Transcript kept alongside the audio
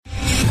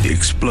The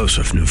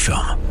explosive new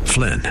film,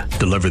 Flynn,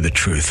 deliver the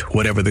truth,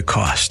 whatever the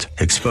cost,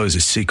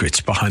 exposes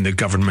secrets behind the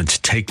government's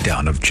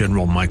takedown of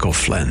General Michael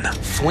Flynn.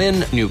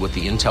 Flynn knew what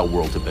the intel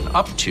world had been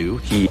up to.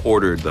 He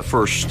ordered the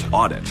first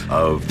audit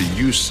of the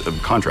use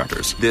of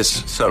contractors.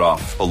 This set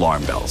off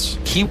alarm bells.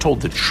 He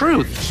told the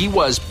truth. He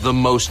was the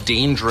most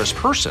dangerous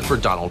person for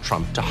Donald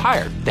Trump to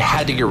hire. They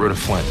had to get rid of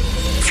Flynn.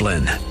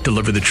 Flynn,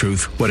 deliver the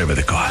truth, whatever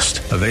the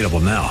cost. Available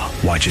now.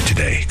 Watch it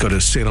today. Go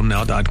to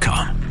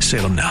salemnow.com.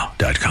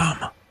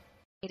 salemnow.com.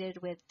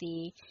 With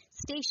the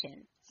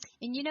station.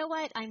 And you know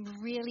what? I'm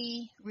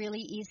really,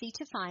 really easy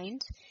to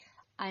find.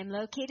 I'm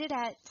located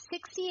at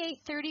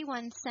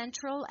 6831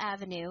 Central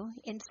Avenue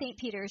in St.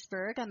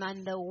 Petersburg. I'm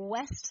on the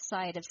west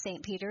side of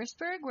St.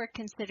 Petersburg. We're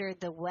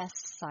considered the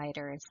West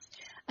Siders.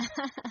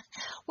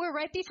 We're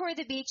right before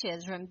the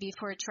beaches, from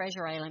before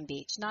Treasure Island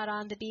Beach. Not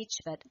on the beach,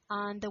 but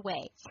on the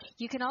way.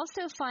 You can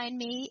also find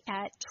me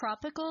at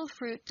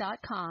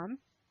tropicalfruit.com.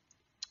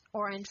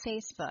 or on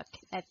Facebook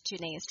at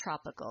Janae's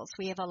Tropicals.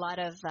 We have a lot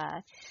of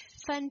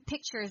fun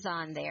pictures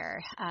on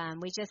there.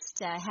 We just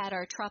had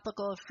our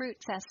Tropical Fruit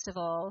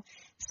Festival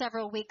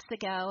several weeks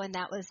ago, and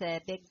that was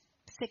a big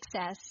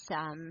success.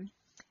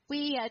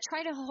 We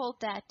try to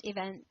hold that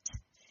event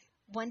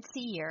once a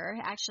year.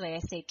 Actually, I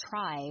say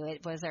try.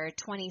 It was our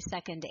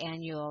 22nd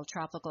annual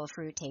Tropical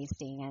Fruit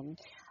Tasting,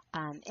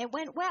 and it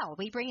went well.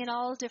 We bring in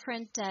all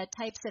different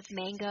types of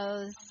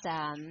mangoes.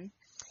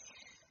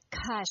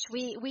 Gosh,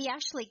 we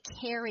actually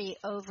carry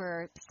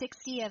over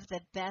 60 of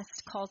the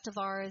best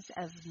cultivars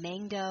of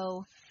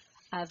mango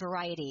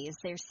varieties.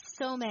 There's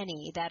so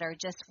many that are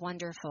just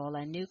wonderful,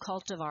 and new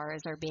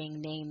cultivars are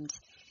being named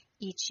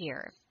each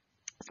year.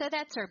 So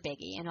that's our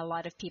biggie, and a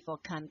lot of people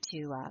come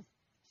to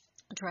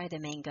try the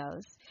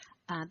mangoes.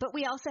 But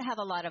we also have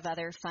a lot of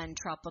other fun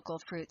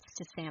tropical fruits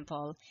to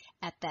sample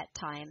at that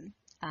time.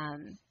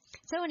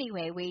 So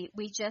anyway,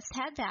 we just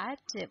had that.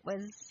 It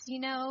was,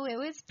 it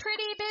was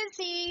pretty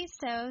busy.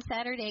 So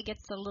Saturday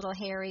gets a little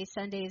hairy.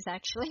 Sunday's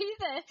actually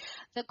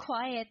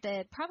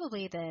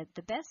probably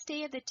the best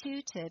day of the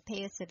two to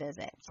pay us a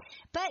visit.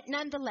 But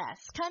nonetheless,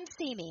 come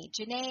see me,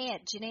 Janae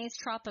at Janae's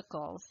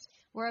Tropicals.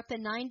 We're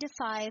open 9 to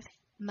 5,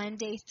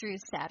 Monday through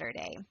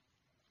Saturday.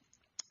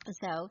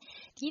 So,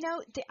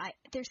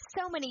 there's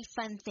so many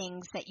fun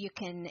things that you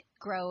can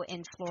grow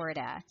in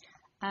Florida.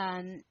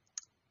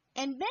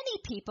 And many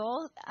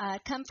people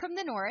come from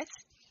the north,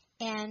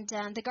 and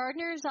the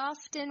gardeners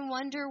often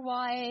wonder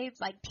why,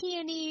 like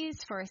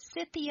peonies,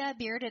 forsythia,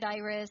 bearded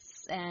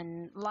iris,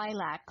 and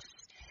lilacs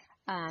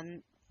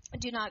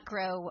do not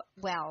grow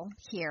well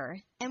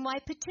here, and why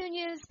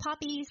petunias,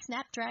 poppies,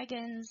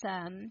 snapdragons,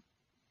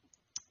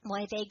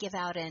 why they give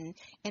out in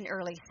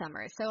early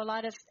summer. So a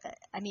lot of,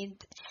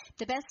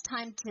 the best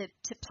time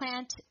to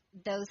plant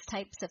those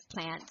types of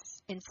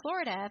plants in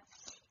Florida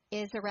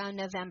is around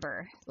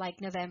November,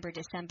 like November,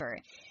 December.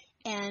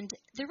 And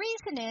the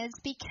reason is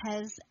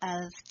because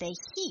of the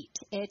heat.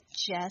 It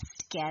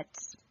just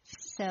gets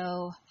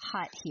so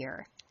hot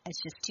here. It's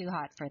just too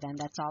hot for them.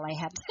 That's all I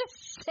have to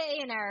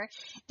say in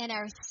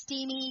our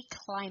steamy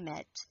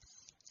climate.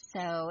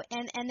 So,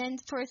 and then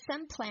for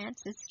some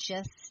plants, it's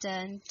just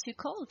too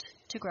cold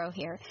to grow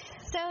here.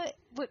 So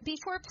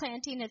before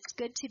planting, it's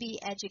good to be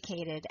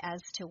educated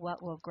as to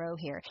what will grow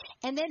here.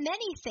 And then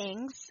many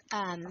things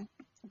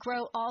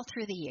grow all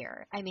through the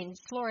year.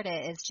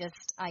 Florida is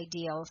just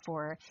ideal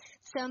for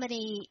so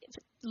many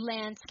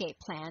landscape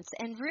plants,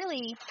 and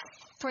really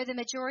for the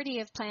majority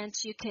of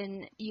plants you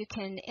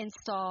can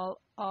install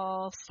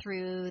all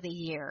through the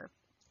year,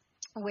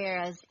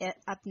 whereas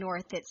up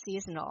north it's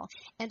seasonal.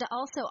 And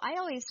also, I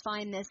always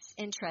find this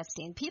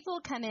interesting. People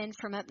come in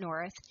from up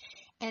north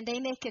and they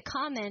make a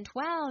comment,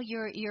 wow,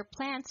 your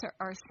plants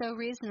are so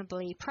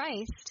reasonably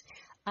priced.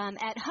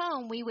 At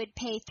home, we would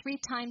pay 3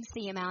 times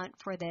the amount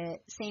for the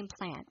same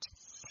plant.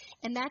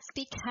 And that's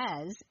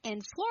because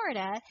in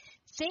Florida,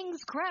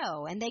 things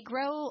grow, and they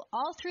grow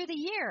all through the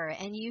year,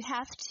 and you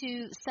have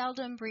to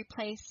seldom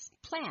replace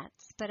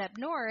plants. But up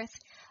north,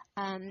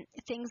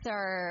 things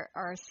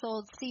are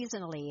sold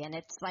seasonally, and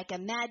it's like a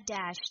mad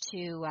dash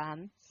to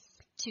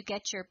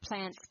get your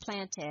plants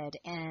planted.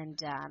 And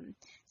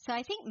so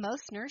I think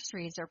most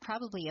nurseries are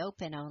probably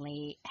open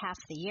only half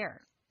the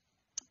year.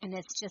 And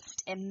it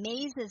just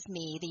amazes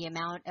me the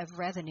amount of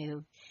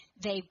revenue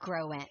they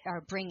grow in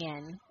or bring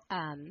in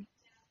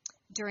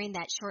during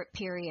that short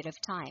period of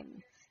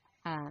time.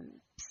 And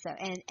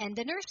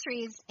the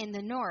nurseries in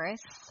the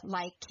north,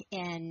 like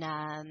in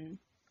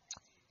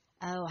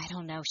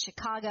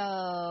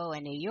Chicago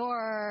and New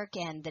York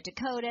and the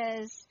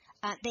Dakotas,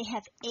 they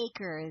have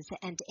acres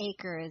and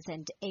acres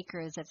and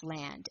acres of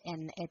land,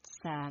 and it's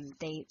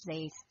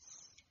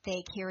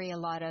they carry a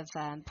lot of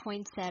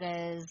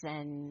poinsettias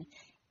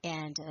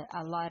and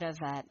a lot of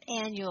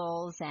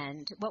annuals,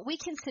 and what we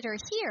consider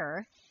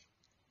here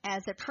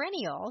as a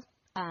perennial,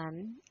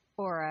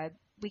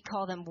 we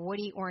call them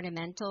woody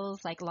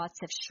ornamentals, like lots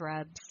of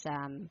shrubs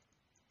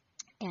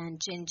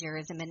and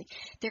gingers.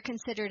 They're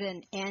considered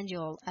an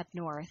annual up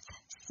north,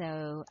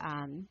 so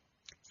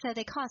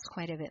they cost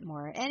quite a bit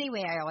more.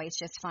 Anyway, I always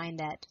just find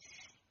that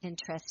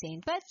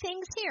interesting. But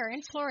things here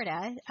in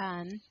Florida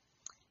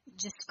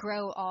just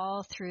grow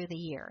all through the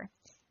year.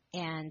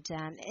 And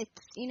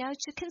it's,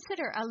 to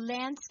consider a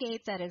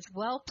landscape that is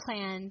well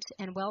planned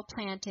and well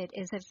planted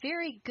is a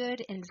very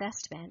good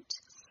investment.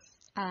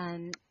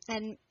 And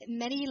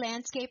many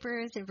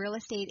landscapers and real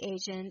estate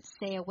agents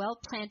say a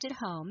well-planted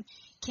home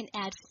can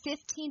add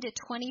 15 to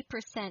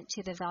 20%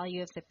 to the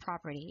value of the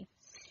property.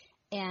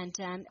 And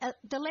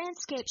the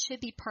landscape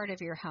should be part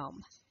of your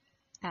home.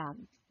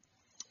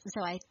 So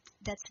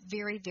that's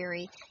very,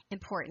 very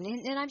important.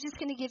 And I'm just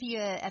going to give you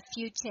a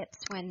few tips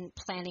when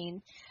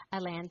planning a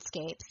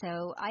landscape.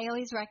 So I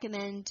always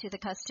recommend to the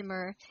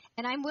customer,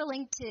 and I'm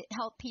willing to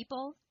help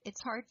people.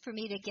 It's hard for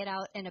me to get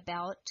out and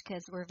about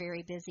because we're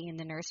very busy in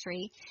the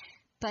nursery.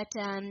 But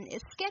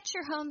sketch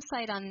your home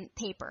site on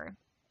paper.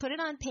 Put it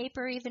on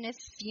paper, even if,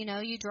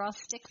 you draw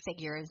stick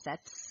figures.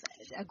 That's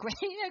a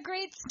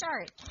great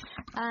start.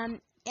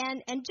 And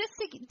just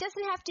it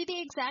doesn't have to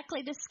be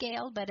exactly to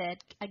scale, but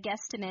a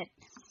guesstimate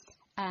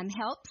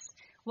helps.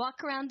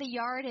 Walk around the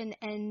yard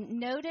and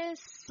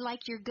notice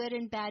like your good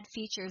and bad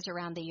features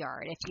around the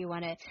yard. If you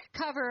want to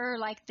cover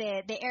like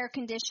the air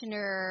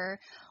conditioner,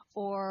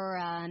 or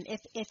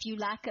if you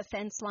lack a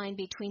fence line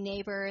between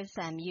neighbors,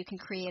 you can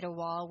create a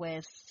wall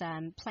with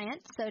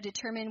plants. So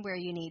determine where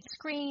you need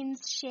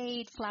screens,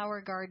 shade,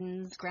 flower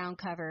gardens, ground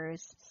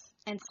covers,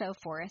 and so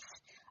forth.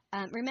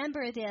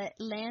 Remember, the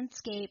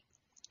landscape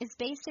is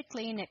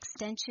basically an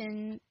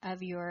extension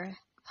of your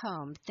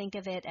home. Think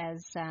of it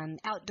as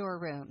outdoor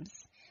rooms.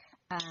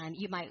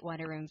 You might want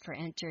a room for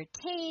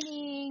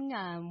entertaining,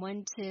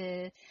 one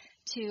to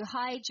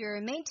hide your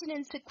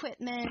maintenance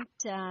equipment.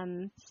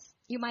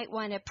 You might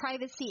want a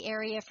privacy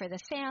area for the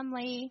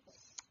family.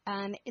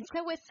 And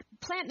so with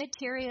plant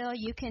material,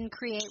 you can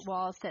create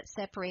walls that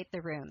separate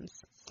the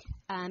rooms,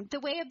 the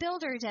way a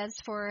builder does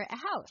for a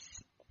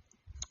house.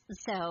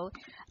 So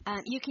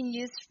you can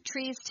use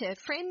trees to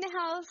frame the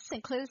house,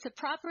 enclose the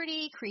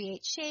property,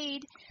 create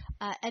shade.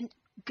 A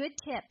good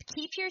tip,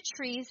 keep your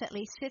trees at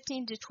least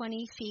 15 to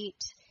 20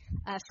 feet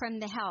from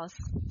the house.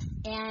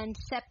 And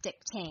septic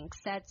tanks,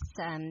 that's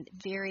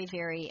very,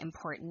 very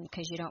important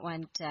because you don't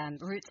want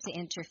roots to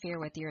interfere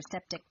with your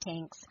septic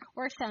tanks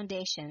or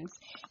foundations.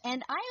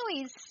 And I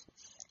always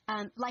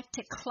like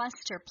to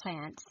cluster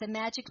plants. The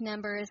magic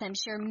numbers, I'm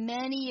sure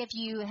many of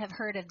you have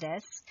heard of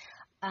this.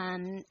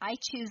 I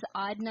choose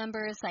odd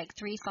numbers like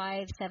 3,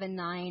 5, 7,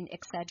 9,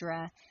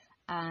 etc.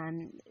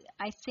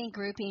 I think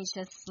groupings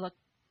just look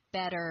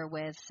better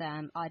with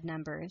odd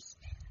numbers.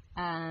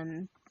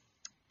 And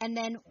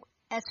then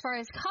as far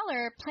as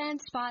color, plan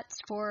spots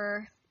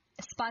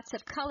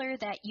of color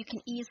that you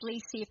can easily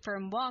see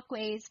from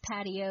walkways,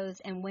 patios,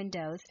 and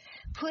windows.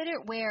 Put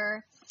it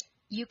where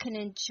you can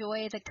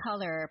enjoy the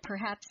color,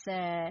 perhaps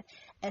a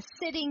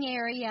sitting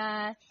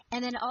area,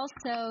 and then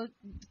also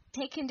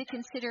take into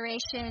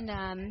consideration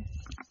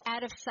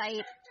out of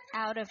sight,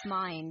 out of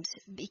mind,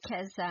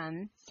 because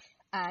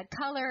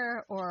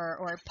color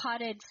or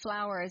potted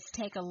flowers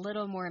take a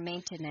little more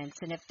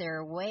maintenance, and if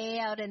they're way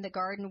out in the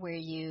garden where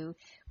you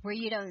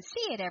don't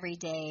see it every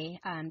day,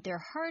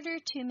 they're harder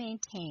to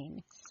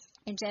maintain.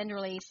 And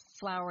generally,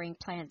 flowering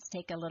plants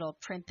take a little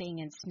primping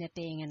and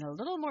snipping and a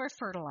little more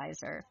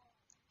fertilizer.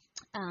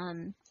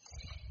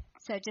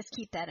 So just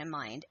keep that in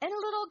mind. And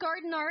a little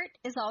garden art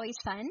is always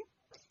fun.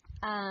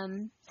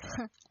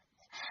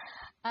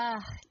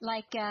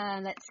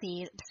 Let's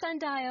see,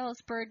 sundials,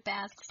 bird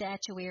bath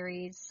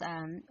statuaries,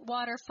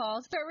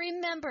 waterfalls. But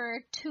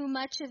remember, too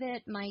much of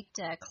it might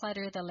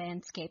clutter the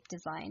landscape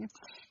design.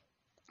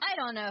 I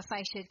don't know if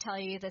I should tell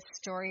you this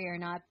story or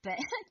not, but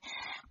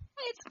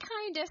it's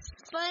kind of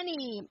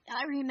funny.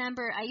 I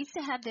remember I used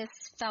to have this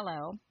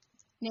fellow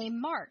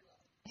named Mark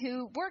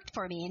who worked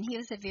for me, and he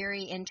was a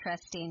very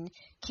interesting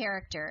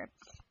character.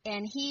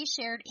 And he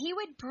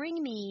would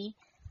bring me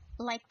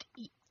like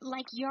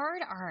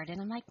yard art,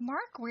 and I'm like,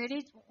 Mark, where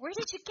did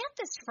you get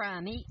this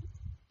from? He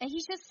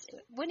just,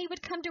 when he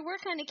would come to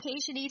work on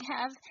occasion, he'd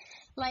have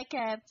like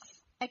a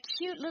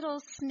cute little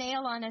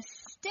snail on a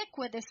stick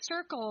with a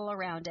circle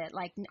around it,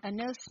 like a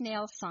no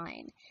snail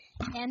sign.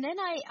 And then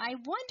I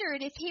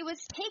wondered if he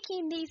was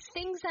taking these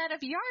things out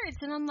of yards,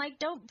 and I'm like,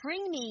 don't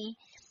bring me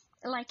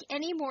like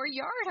any more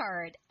yard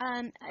art.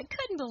 I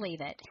couldn't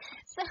believe it.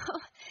 So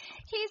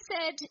he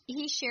said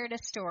he shared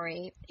a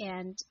story,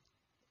 and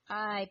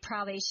I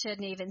probably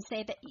shouldn't even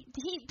say,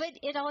 but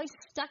it always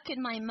stuck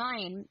in my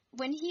mind.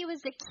 When he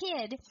was a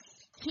kid,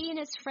 he and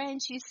his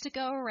friends used to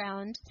go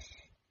around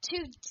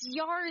to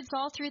yards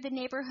all through the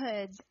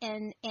neighborhoods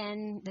and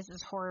this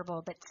is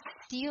horrible, but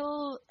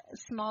steal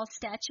small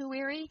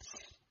statuary.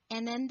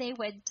 And then they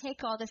would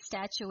take all the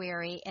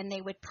statuary and they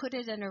would put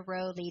it in a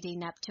row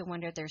leading up to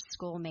one of their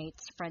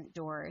schoolmates' front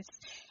doors.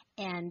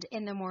 And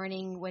in the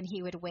morning when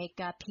he would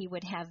wake up, he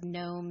would have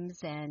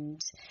gnomes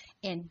and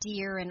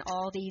deer and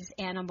all these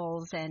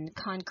animals and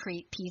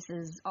concrete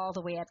pieces all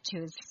the way up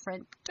to his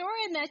front door.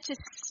 And that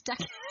just stuck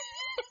in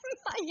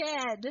my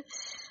head.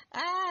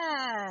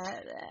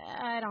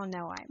 I don't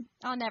know.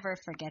 I'll never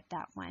forget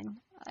that one.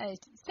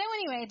 So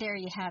anyway, there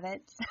you have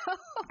it. So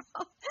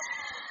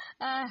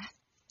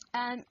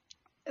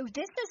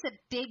This is a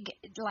big,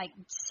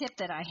 tip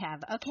that I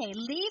have. Okay,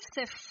 leave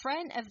the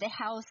front of the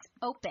house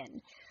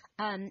open.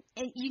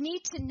 You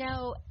need to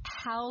know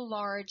how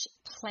large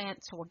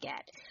plants will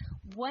get.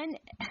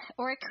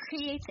 Or it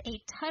creates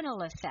a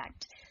tunnel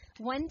effect.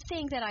 One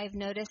thing that I've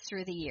noticed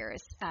through the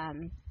years,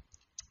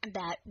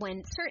 that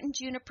when certain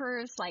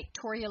junipers like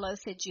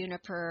Torullosa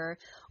juniper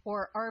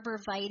or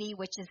arborvitae,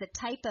 which is a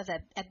type of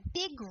a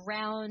big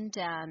round,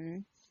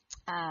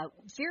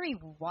 very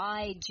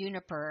wide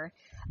juniper,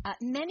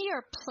 many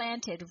are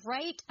planted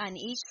right on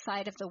each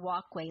side of the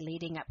walkway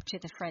leading up to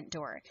the front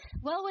door.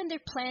 Well, when they're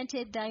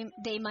planted,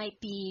 they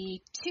might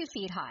be 2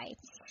 feet high.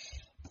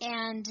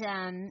 And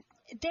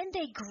then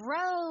they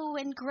grow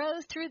and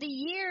grow through the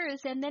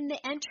years, and then the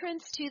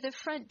entrance to the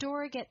front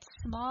door gets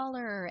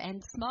smaller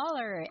and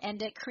smaller, and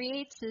it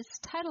creates this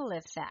tunnel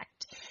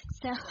effect.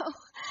 So,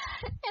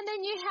 and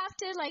then you have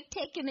to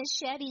take a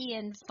machete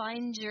and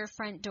find your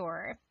front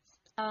door.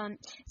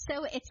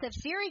 So it's a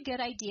very good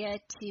idea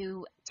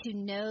to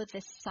know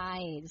the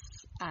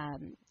size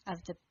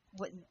of the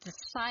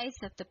size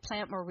of the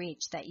plant will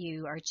reach that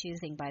you are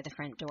choosing by the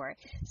front door.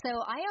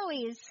 So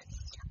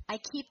I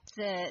keep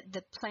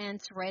the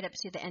plants right up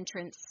to the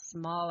entrance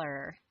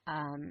smaller,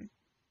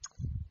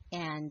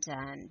 and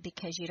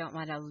because you don't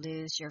want to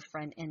lose your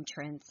front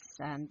entrance.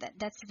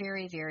 That's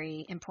very,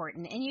 very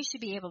important. And you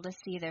should be able to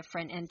see the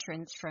front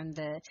entrance from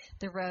the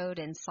road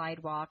and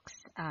sidewalks,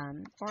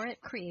 or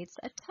it creates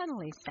a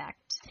tunnel effect.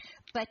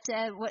 But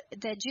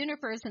the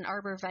junipers and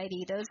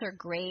arborvitae, those are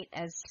great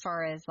as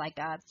far as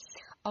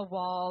a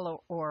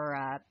wall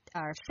or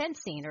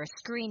fencing or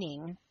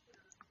screening.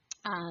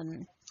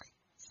 And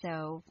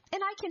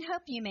I can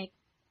help you make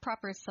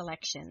proper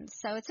selections.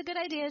 So it's a good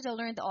idea to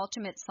learn the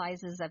ultimate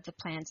sizes of the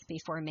plants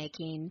before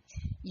making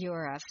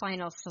your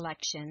final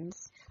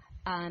selections.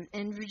 And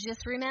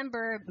just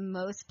remember,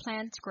 most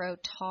plants grow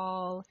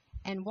tall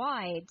and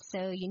wide,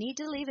 so you need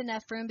to leave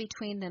enough room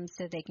between them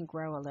so they can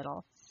grow a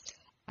little.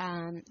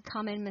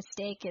 Common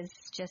mistake is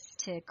just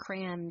to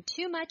cram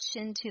too much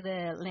into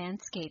the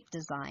landscape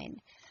design.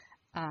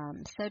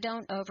 So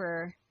don't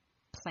overplant.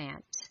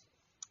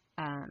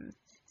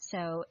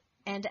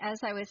 And as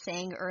I was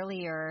saying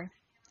earlier,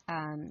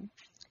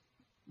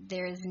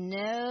 there's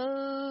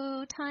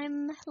no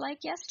time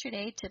like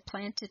yesterday to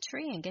plant a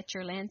tree and get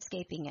your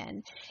landscaping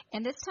in.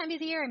 And this time of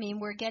the year,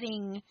 we're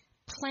getting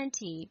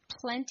plenty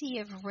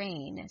of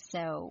rain.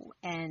 So,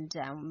 and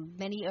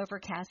many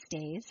overcast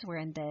days. We're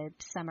in the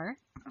summer,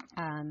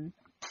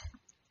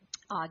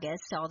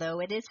 August,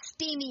 although it is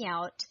steamy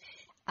out.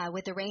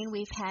 With the rain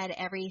we've had,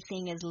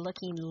 everything is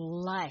looking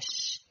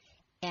lush.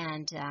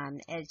 And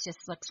it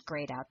just looks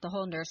great out. The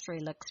whole nursery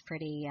looks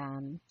pretty.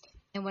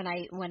 And when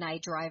I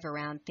drive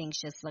around, things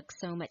just look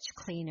so much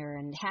cleaner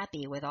and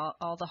happy with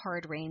all the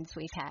hard rains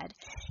we've had.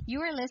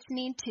 You are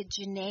listening to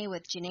Janae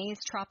with Janae's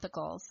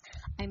Tropicals.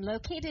 I'm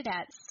located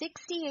at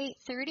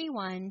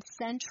 6831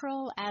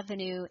 Central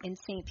Avenue in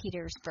St.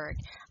 Petersburg.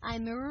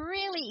 I'm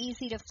really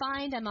easy to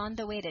find. I'm on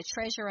the way to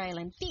Treasure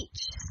Island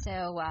Beach.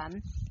 So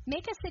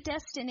make us a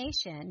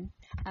destination.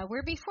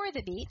 We're before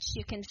the beach.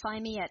 You can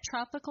find me at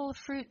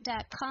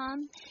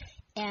tropicalfruit.com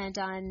and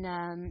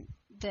on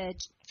the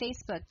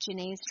Facebook,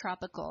 Janae's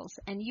Tropicals.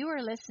 And you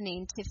are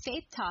listening to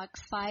Faith Talk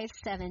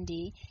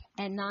 570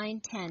 and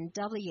 910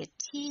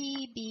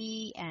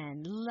 WTB,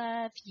 and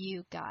love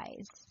you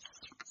guys.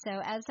 So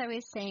as I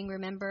was saying,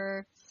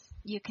 remember,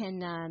 you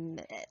can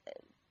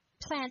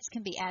plants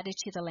can be added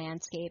to the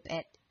landscape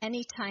at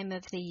any time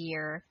of the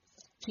year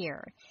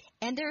here.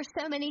 And there are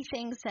so many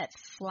things that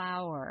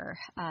flower.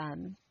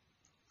 And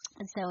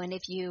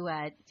if you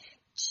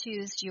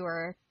choose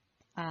your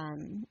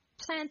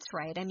plants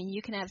right,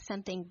 you can have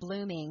something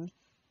blooming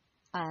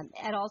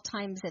at all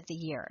times of the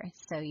year.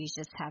 So you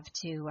just have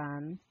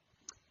to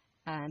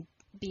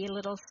be a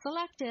little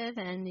selective,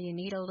 and you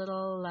need a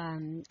little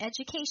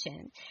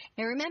education.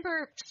 Now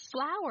remember,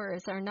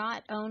 flowers are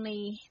not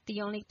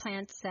the only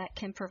plants that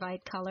can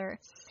provide color.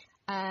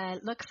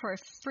 Look for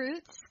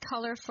fruits,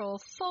 colorful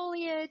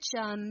foliage,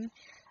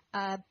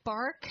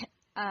 bark,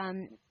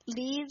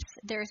 leaves.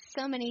 There's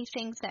so many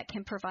things that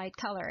can provide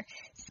color.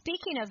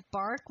 Speaking of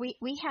bark,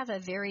 we have a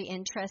very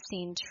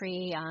interesting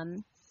tree,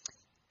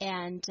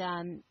 and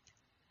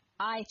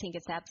I think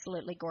it's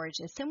absolutely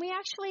gorgeous. And we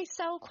actually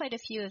sell quite a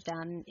few of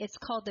them. It's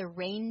called the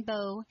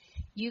rainbow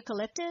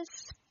eucalyptus.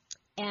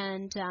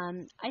 And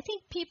I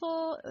think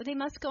people, they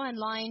must go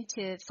online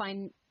to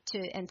find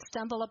and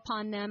stumble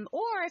upon them.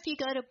 Or if you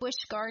go to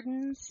Busch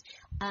Gardens,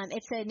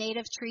 it's a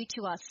native tree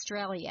to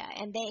Australia,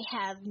 and they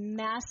have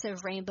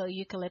massive rainbow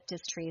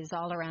eucalyptus trees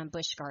all around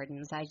Busch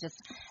Gardens.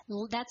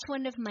 That's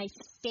one of my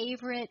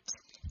favorite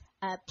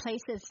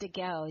places to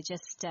go.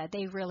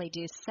 They really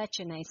do such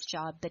a nice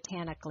job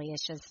botanically.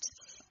 It's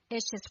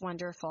just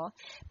wonderful.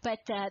 But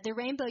the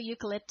rainbow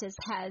eucalyptus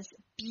has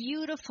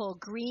beautiful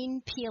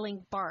green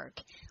peeling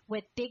bark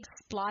with big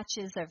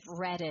splotches of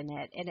red in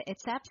it. And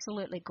it's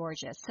absolutely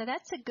gorgeous. So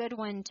that's a good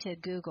one to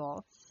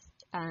Google.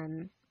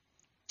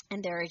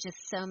 And there are just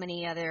so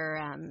many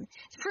other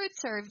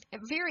fruits are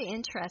very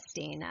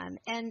interesting,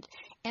 and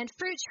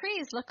fruit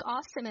trees look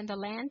awesome in the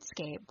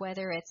landscape,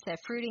 whether it's a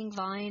fruiting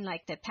vine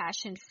like the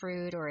passion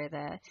fruit or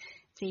the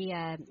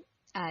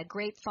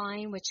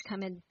grapevine, which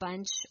come in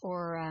bunch,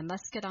 or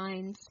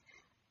muscadines,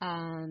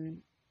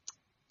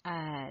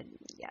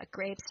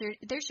 grapes.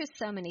 There's just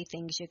so many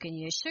things you can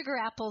use. Sugar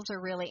apples are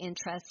really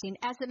interesting.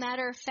 As a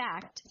matter of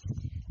fact,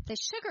 the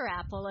sugar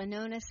apple,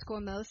 Annona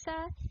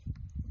squamosa,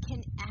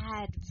 can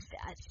add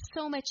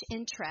so much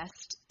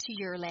interest to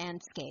your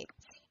landscape.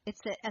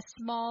 It's a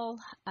small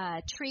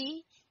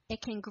tree.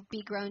 It can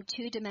be grown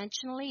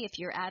two-dimensionally if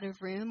you're out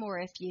of room or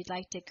if you'd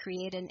like to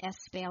create an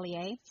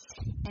espalier.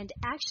 And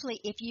actually,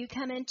 if you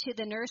come into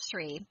the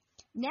nursery,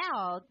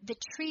 now the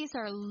trees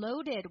are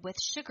loaded with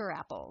sugar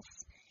apples.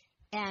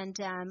 And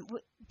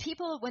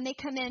people, when they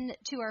come in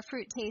to our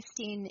fruit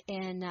tasting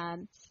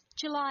in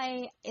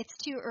July, it's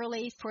too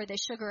early for the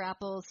sugar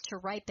apples to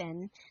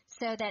ripen.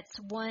 So that's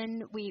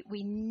one we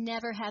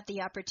never had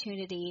the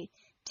opportunity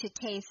to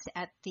taste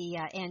at the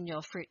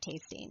annual fruit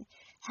tasting.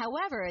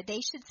 However,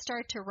 they should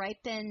start to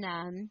ripen,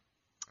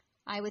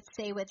 I would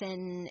say,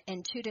 in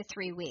 2 to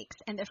 3 weeks.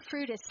 And the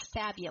fruit is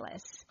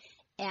fabulous.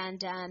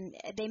 And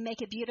they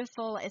make a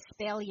beautiful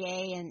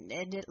espalier, and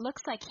it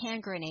looks like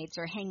hand grenades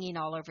are hanging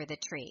all over the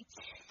tree.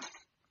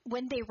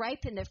 When they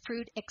ripen, the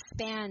fruit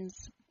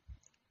expands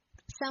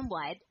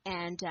somewhat,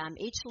 and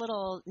each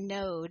little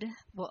node,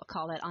 we'll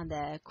call it on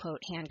the,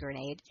 quote, hand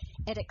grenade,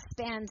 it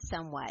expands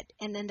somewhat,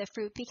 and then the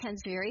fruit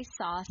becomes very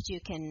soft. You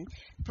can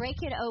break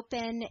it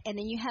open, and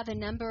then you have a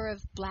number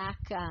of black,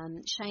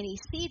 shiny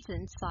seeds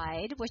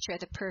inside, which are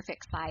the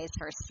perfect size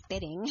for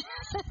spitting.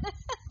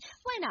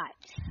 Why not?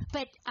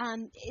 But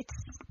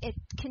it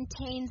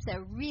contains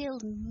a real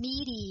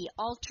meaty,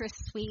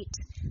 ultra-sweet,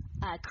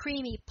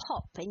 creamy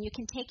pulp, and you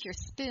can take your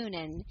spoon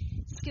and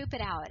scoop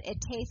it out.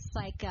 It tastes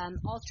like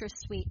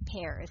ultra-sweet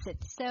pears.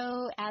 It's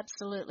so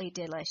absolutely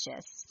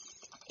delicious.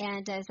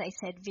 And as I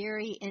said,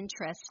 very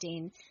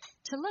interesting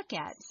to look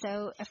at.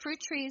 So fruit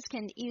trees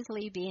can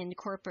easily be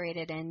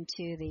incorporated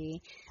into the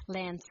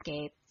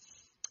landscape.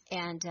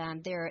 And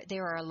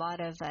there are a lot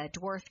of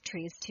dwarf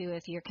trees, too,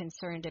 if you're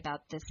concerned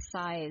about the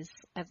size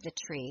of the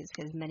trees,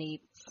 because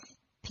many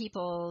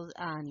people,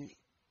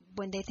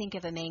 when they think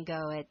of a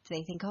mango,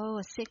 they think, oh,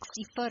 a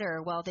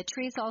 60-footer. Well, the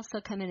trees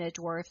also come in a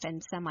dwarf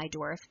and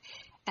semi-dwarf.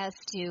 As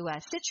to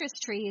citrus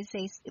trees,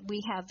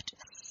 we have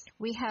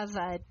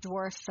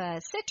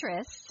dwarf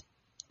citrus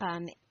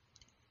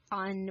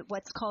on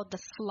what's called the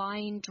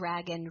flying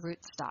dragon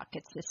rootstock.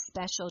 It's a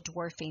special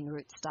dwarfing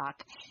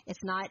rootstock.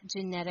 It's not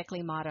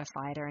genetically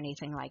modified or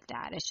anything like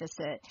that. It's just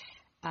that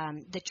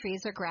the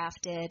trees are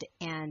grafted,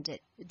 and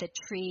the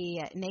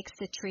tree makes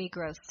the tree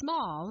grow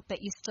small,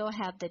 but you still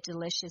have the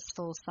delicious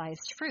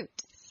full-sized fruit.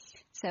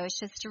 So it's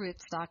just a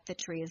rootstock the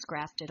tree is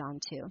grafted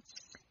onto.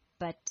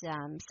 But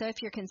so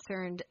if you're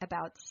concerned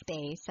about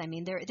space, I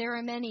mean, there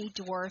are many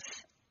dwarf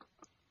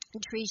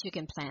trees you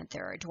can plant.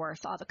 There are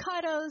dwarf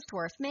avocados,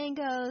 dwarf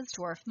mangoes,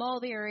 dwarf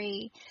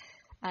mulberry,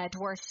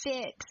 dwarf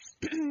figs,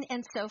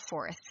 and so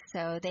forth.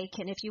 So they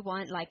can, if you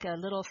want like a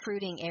little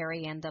fruiting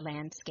area in the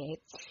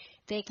landscape,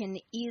 they can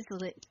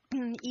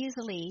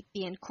easily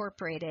be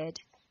incorporated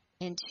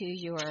into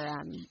your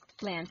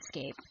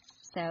landscape.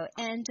 So,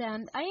 and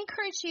I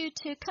encourage you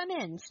to come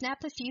in,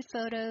 snap a few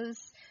photos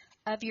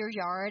of your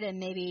yard, and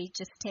maybe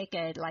just take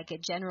a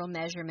general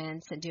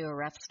measurements and do a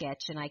rough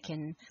sketch, and I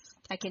can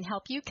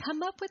help you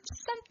come up with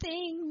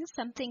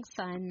something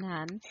fun,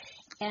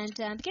 and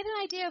get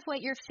an idea of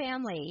what your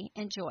family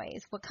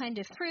enjoys, what kind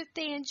of fruit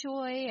they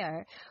enjoy,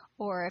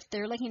 or if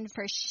they're looking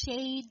for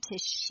shade to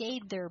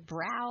shade their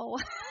brow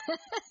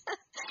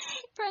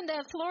from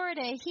the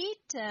Florida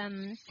heat.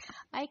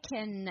 I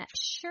can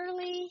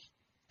surely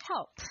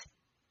help.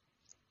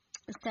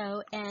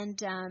 So,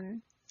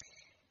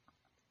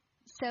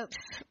 so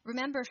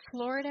remember,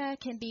 Florida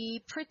can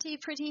be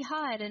pretty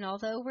hot, and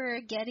although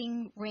we're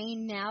getting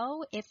rain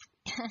now, if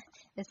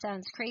this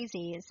sounds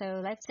crazy,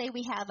 so let's say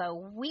we have a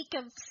week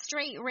of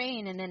straight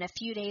rain and then a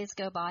few days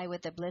go by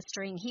with the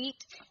blistering heat,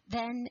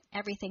 then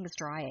everything's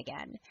dry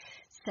again.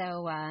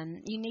 So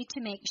you need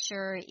to make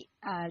sure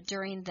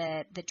during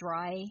the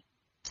dry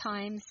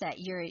times that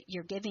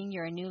you're giving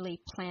your newly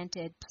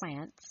planted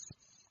plants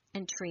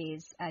and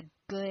trees a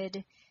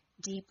good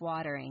deep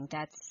watering.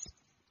 That's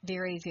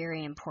very,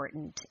 very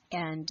important.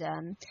 And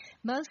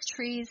most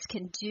trees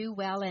can do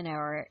well in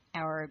our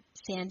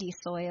sandy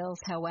soils.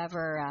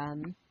 However,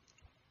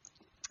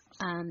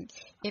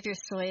 if your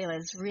soil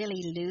is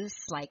really loose,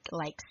 like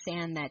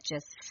sand that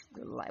just,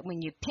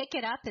 when you pick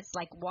it up, it's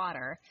like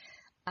water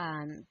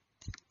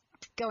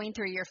going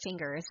through your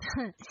fingers,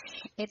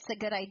 it's a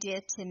good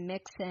idea to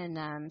mix in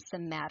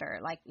some matter,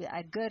 like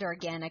a good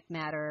organic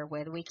matter.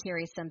 We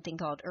carry something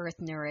called Earth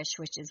Nourish,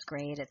 which is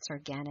great. It's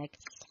organic.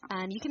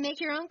 You can make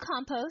your own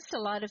compost. A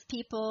lot of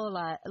people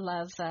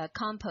love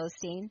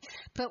composting,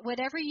 but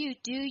whatever you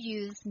do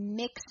use,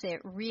 mix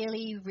it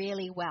really,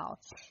 really well.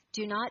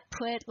 Do not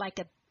put like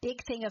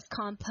big thing of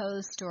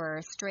compost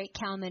or straight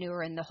cow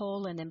manure in the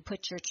hole and then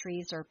put your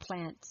trees or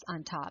plants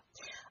on top.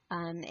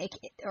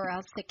 Or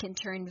else it can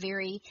turn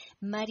very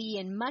muddy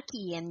and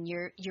mucky and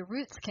your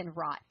roots can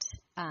rot.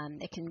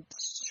 It can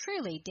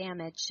truly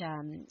damage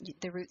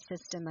the root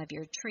system of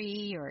your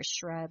tree or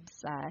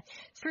shrubs,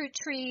 fruit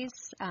trees.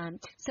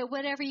 So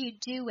whatever you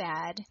do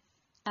add,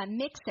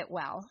 mix it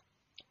well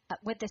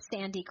with the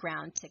sandy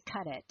ground to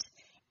cut it.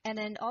 And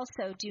then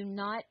also do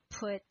not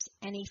put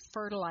any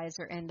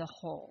fertilizer in the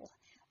hole.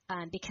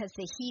 Because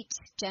the heat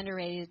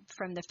generated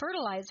from the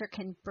fertilizer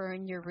can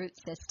burn your root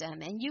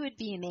system. And you would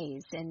be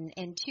amazed.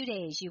 In 2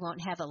 days, you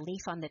won't have a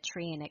leaf on the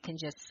tree, and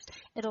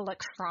it'll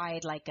look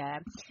fried like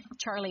a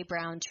Charlie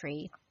Brown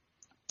tree.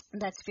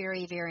 That's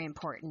very, very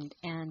important.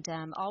 And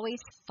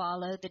always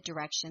follow the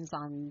directions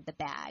on the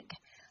bag.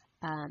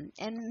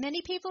 And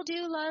many people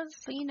do love,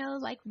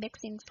 like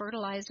mixing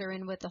fertilizer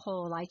in with the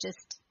hole. I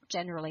just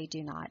generally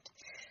do not.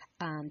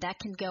 That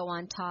can go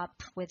on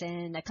top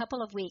within a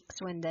couple of weeks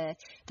when the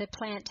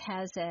plant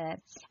has a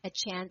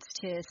chance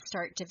to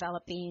start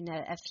developing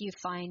a few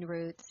fine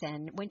roots.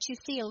 And once you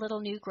see a little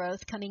new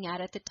growth coming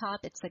out at the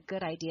top, it's a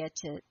good idea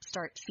to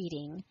start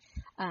feeding.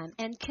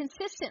 And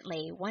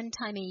consistently, one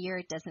time a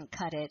year doesn't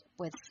cut it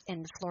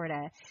in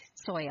Florida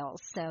soil.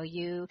 So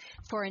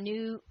for a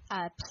new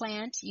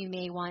plant, you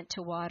may want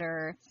to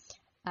water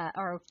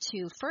or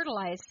to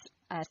fertilize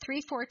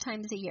 3-4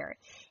 times a year.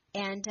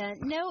 And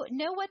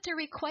know what the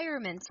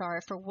requirements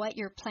are for what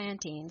you're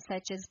planting,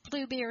 such as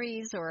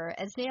blueberries or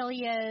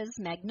azaleas,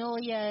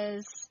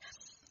 magnolias,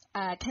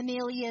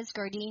 camellias,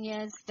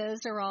 gardenias.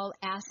 Those are all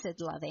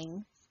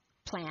acid-loving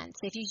plants.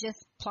 If you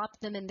just plop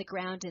them in the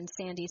ground in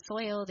sandy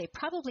soil, they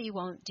probably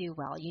won't do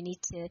well. You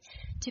need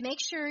to make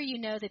sure you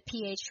know the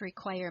pH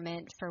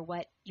requirement for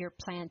what you're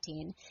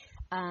planting.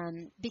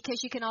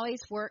 Because you can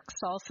always work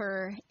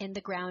sulfur in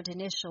the ground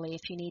initially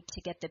if you need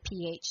to get the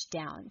pH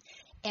down.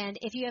 And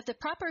if you have the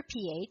proper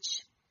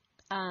pH,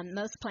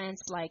 most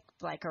plants like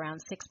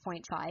around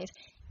 6.5,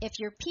 if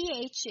your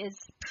pH is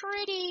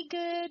pretty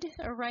good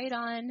or right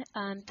on,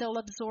 they'll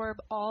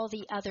absorb all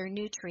the other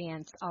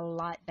nutrients a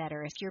lot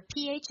better. If your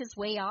pH is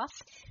way off,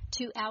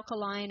 too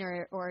alkaline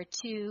or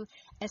too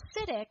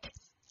acidic,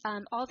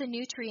 all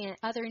the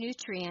other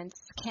nutrients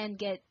can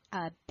get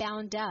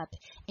bound up,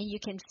 and you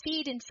can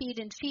feed and feed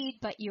and feed,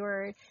 but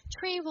your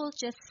tree will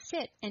just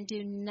sit and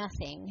do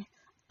nothing.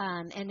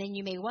 And then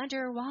you may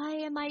wonder,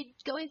 why am I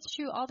going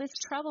through all this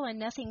trouble and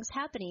nothing's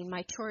happening?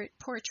 My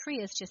poor tree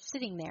is just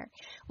sitting there.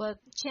 Well,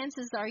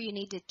 chances are you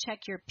need to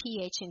check your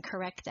pH and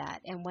correct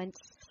that. And once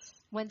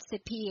the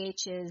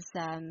pH is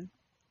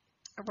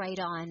right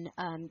on,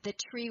 the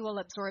tree will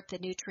absorb the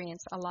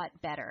nutrients a lot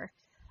better.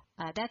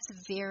 That's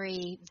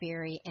very,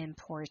 very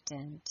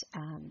important.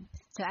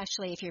 So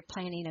actually, if you're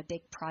planning a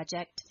big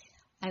project,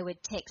 I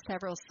would take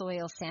several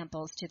soil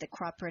samples to the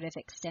cooperative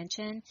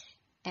extension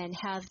and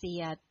have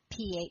the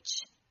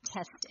pH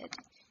tested.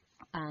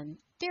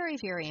 Very,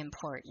 very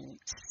important.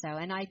 So,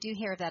 and I do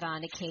hear that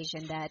on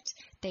occasion that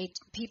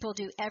people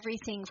do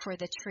everything for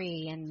the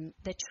tree, and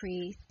the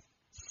tree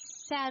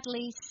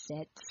sadly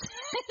sits,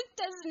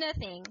 does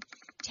nothing.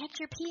 Check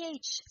your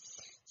pH.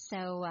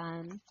 So,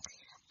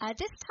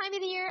 this time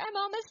of the year, I'm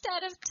almost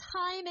out of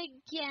time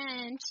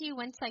again. Gee,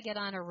 once I get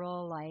on a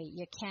roll,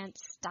 you can't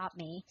stop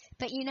me.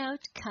 But,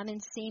 come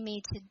and see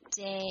me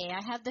today.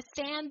 I have the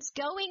fans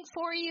going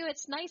for you.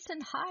 It's nice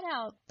and hot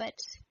out, but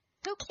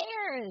who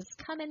cares?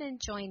 Come in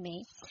and join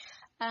me.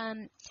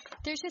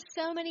 There's just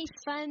so many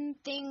fun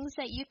things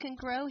that you can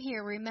grow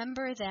here.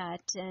 Remember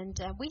that. And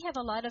we have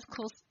a lot of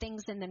cool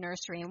things in the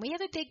nursery. And we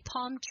have a big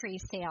palm tree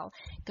sale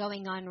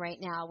going on right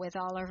now with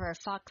all of our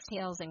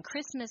foxtails and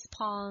Christmas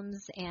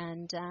palms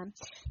and,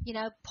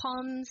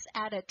 palms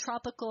add a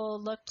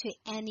tropical look to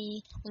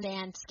any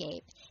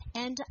landscape.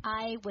 And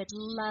I would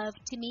love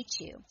to meet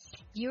you.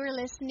 You're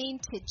listening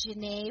to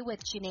Janae with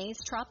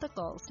Janae's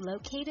Tropicals,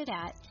 located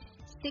at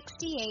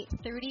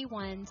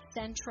 6831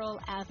 Central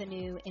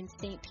Avenue in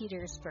St.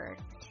 Petersburg.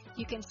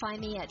 You can find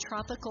me at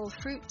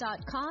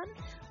tropicalfruit.com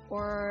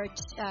or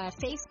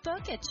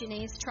Facebook at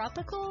Janae's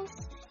Tropicals.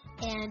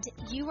 And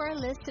you are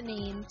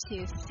listening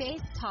to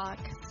Faith Talk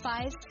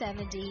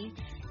 570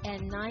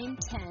 and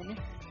 910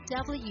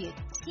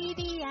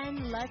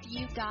 WTBN. Love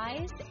you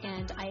guys,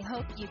 and I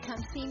hope you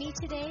come see me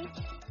today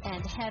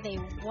and have a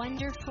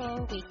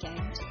wonderful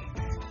weekend.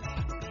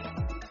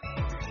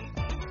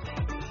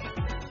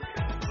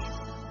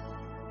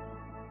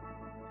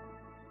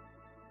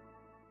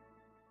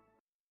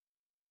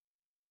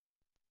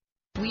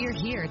 We're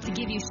here to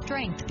give you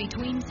strength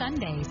between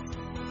Sundays.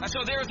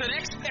 So there's an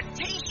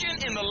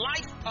expectation in the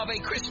life of a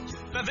Christian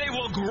that they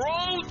will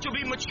grow to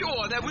be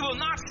mature, that we will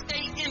not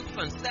stay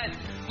infants, that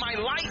my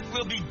life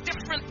will be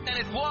different than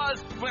it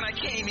was when I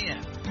came in.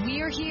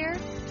 We're here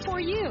for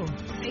you.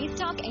 Faith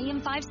Talk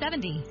AM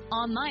 570.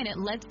 Online at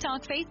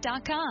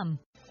letstalkfaith.com.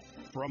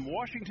 From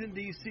Washington,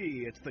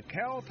 D.C., it's the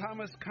Cal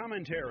Thomas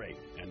Commentary.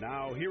 And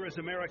now here is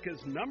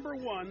America's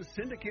 #1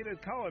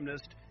 syndicated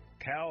columnist,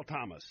 Cal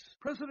Thomas.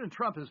 President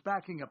Trump is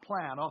backing a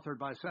plan authored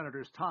by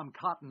Senators Tom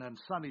Cotton and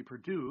Sonny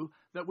Perdue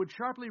that would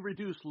sharply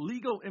reduce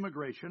legal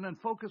immigration and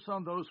focus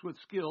on those with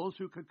skills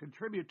who could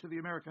contribute to the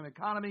American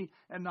economy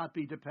and not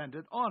be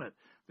dependent on it.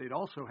 They'd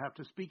also have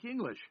to speak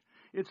English.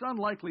 It's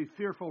unlikely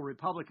fearful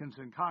Republicans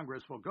in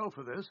Congress will go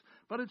for this,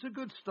 but it's a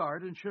good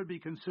start and should be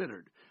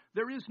considered.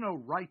 There is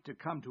no right to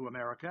come to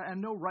America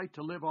and no right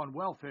to live on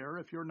welfare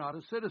if you're not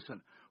a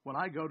citizen. When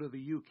I go to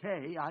the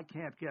UK, I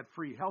can't get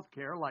free health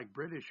care like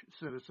British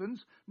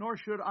citizens, nor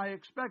should I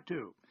expect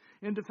to.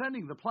 In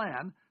defending the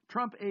plan,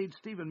 Trump aide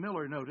Stephen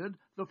Miller noted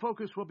the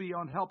focus will be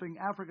on helping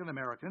African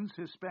Americans,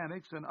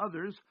 Hispanics, and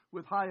others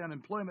with high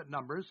unemployment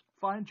numbers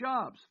find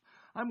jobs.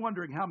 I'm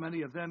wondering how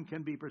many of them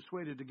can be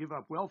persuaded to give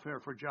up welfare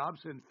for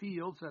jobs in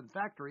fields and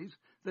factories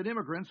that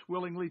immigrants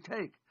willingly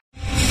take.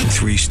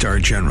 3-star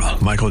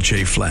General Michael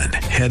J. Flynn,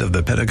 head of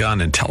the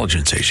Pentagon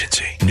Intelligence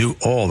Agency, knew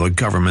all the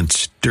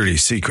government's dirty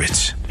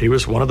secrets. He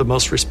was one of the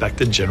most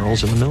respected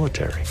generals in the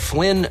military.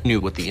 Flynn knew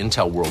what the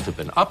intel world had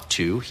been up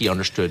to. He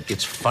understood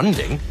its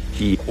funding.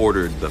 He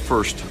ordered the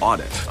first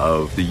audit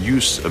of the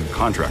use of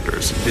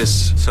contractors.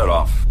 This set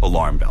off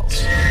alarm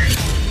bells.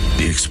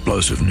 The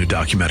explosive new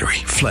documentary,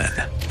 Flynn,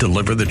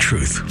 Deliver the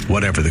Truth,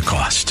 Whatever the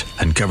Cost,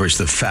 uncovers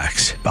the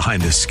facts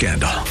behind this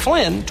scandal.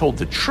 Flynn told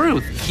the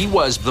truth. He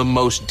was the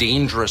most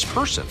dangerous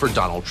person for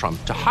Donald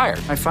Trump to hire.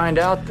 I find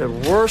out the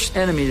worst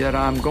enemy that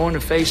I'm going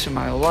to face in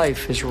my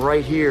life is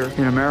right here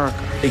in America.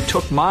 They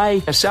took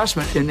my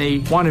assessment and they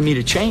wanted me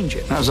to change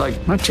it. And I was like,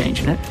 I'm not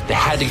changing it. They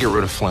had to get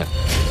rid of Flynn.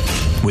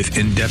 With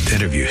in-depth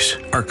interviews,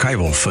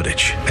 archival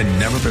footage, and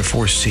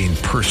never-before-seen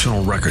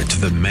personal records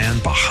of the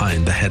man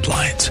behind the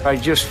headlines. I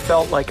just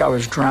felt like I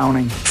was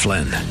drowning.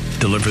 Flynn,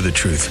 Deliver the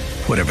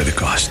Truth, Whatever the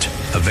Cost.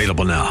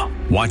 Available now.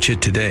 Watch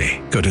it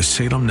today. Go to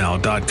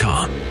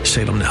salemnow.com.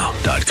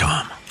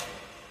 salemnow.com.